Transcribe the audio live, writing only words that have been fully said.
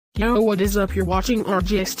Yo, what is up? You're watching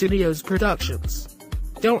RJ Studios Productions.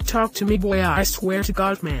 Don't talk to me, boy, I swear to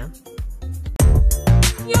God, man.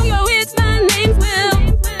 Yo, it's my name's Will.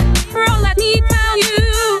 Bro, let me tell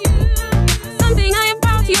you something I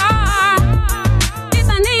about ya. It's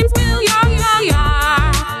my name's Will,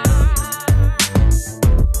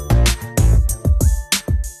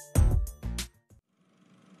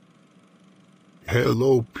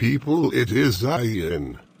 Hello people, it is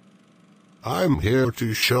Ian. I'm here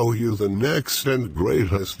to show you the next and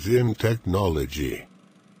greatest in technology.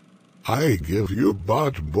 I give you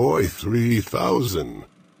BotBoy 3000.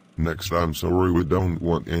 Next, I'm sorry, we don't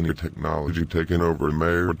want any technology taking over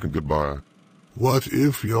America. Goodbye. What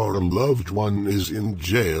if your loved one is in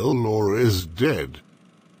jail or is dead?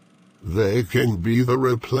 They can be the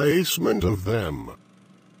replacement of them.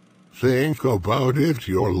 Think about it,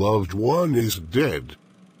 your loved one is dead.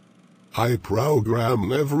 I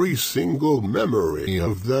program every single memory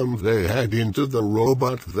of them they had into the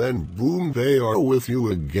robot, then boom, they are with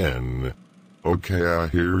you again. Okay, I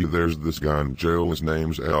hear you. There's this guy in jail. His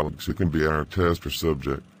name's Alex. He can be our tester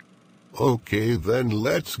subject. Okay, then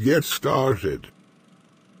let's get started.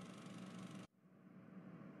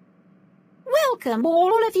 Welcome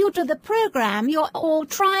all of you to the program. You're all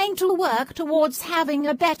trying to work towards having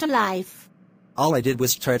a better life. All I did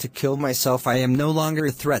was try to kill myself. I am no longer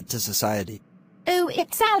a threat to society. Oh,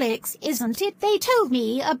 it's Alex, isn't it? They told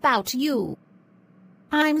me about you.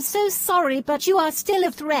 I'm so sorry, but you are still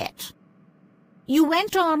a threat. You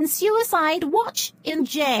went on suicide watch in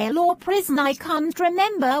jail or prison. I can't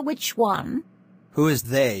remember which one. Who is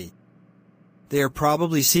they? They are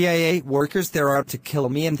probably CIA workers. They're out to kill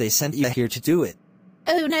me and they sent you here to do it.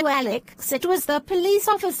 Oh no, Alex, it was the police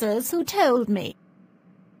officers who told me.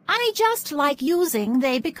 I just like using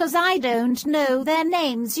they because I don't know their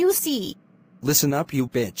names, you see. Listen up, you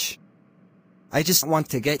bitch. I just want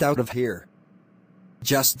to get out of here.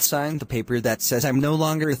 Just sign the paper that says I'm no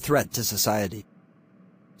longer a threat to society.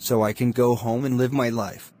 So I can go home and live my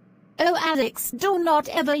life. Oh, Alex, do not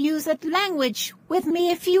ever use that language with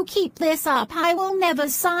me. If you keep this up, I will never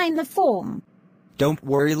sign the form. Don't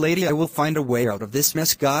worry, lady, I will find a way out of this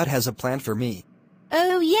mess. God has a plan for me.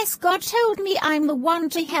 Oh yes, God told me I'm the one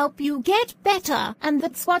to help you get better, and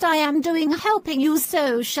that's what I am doing, helping you,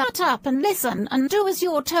 so shut up and listen and do as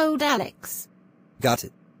you're told, Alex. Got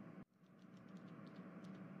it.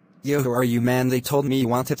 Yo, who are you, man? They told me you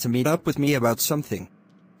wanted to meet up with me about something.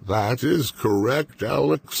 That is correct,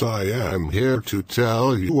 Alex. I am here to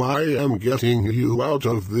tell you I am getting you out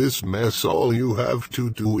of this mess. All you have to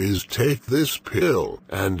do is take this pill,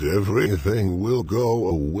 and everything will go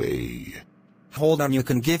away. Hold on, you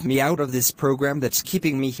can give me out of this program that's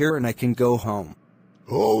keeping me here and I can go home.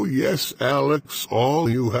 Oh yes, Alex, all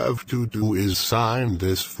you have to do is sign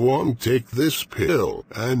this form, take this pill,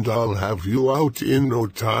 and I'll have you out in no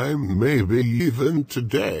time, maybe even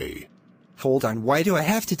today. Hold on, why do I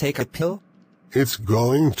have to take a pill? It's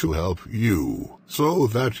going to help you, so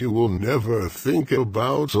that you will never think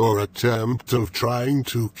about or attempt of trying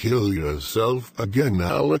to kill yourself again,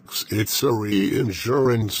 Alex. It's a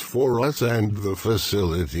reinsurance for us and the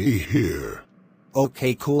facility here.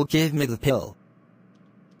 Okay, cool, give me the pill.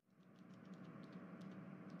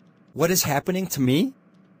 What is happening to me?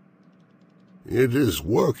 It is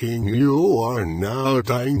working. You are now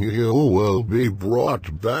dying. You will be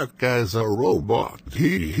brought back as a robot.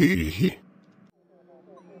 He.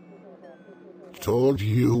 Told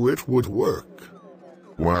you it would work.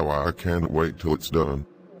 Wow, I can't wait till it's done.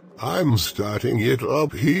 I'm starting it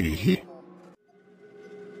up. It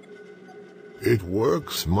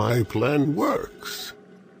works. My plan works.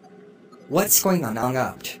 What's going on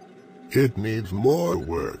up? It needs more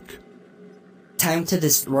work. Time to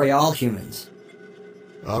destroy all humans.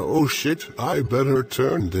 Oh shit, I better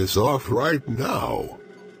turn this off right now.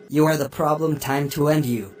 You are the problem. Time to end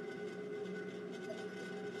you.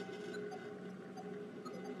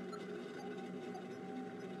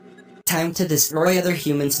 Time to destroy other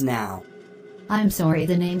humans now. I'm sorry,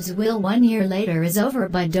 the name's Will. 1 year later is over,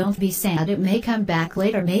 but don't be sad, it may come back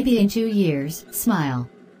later, maybe in 2 years. Smile.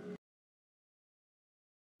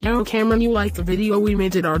 Yo, Cameron, you like the video we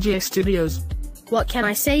made at RJ Studios? What can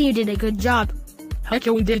I say? You did a good job. Heck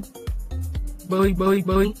yeah, we did. Boy.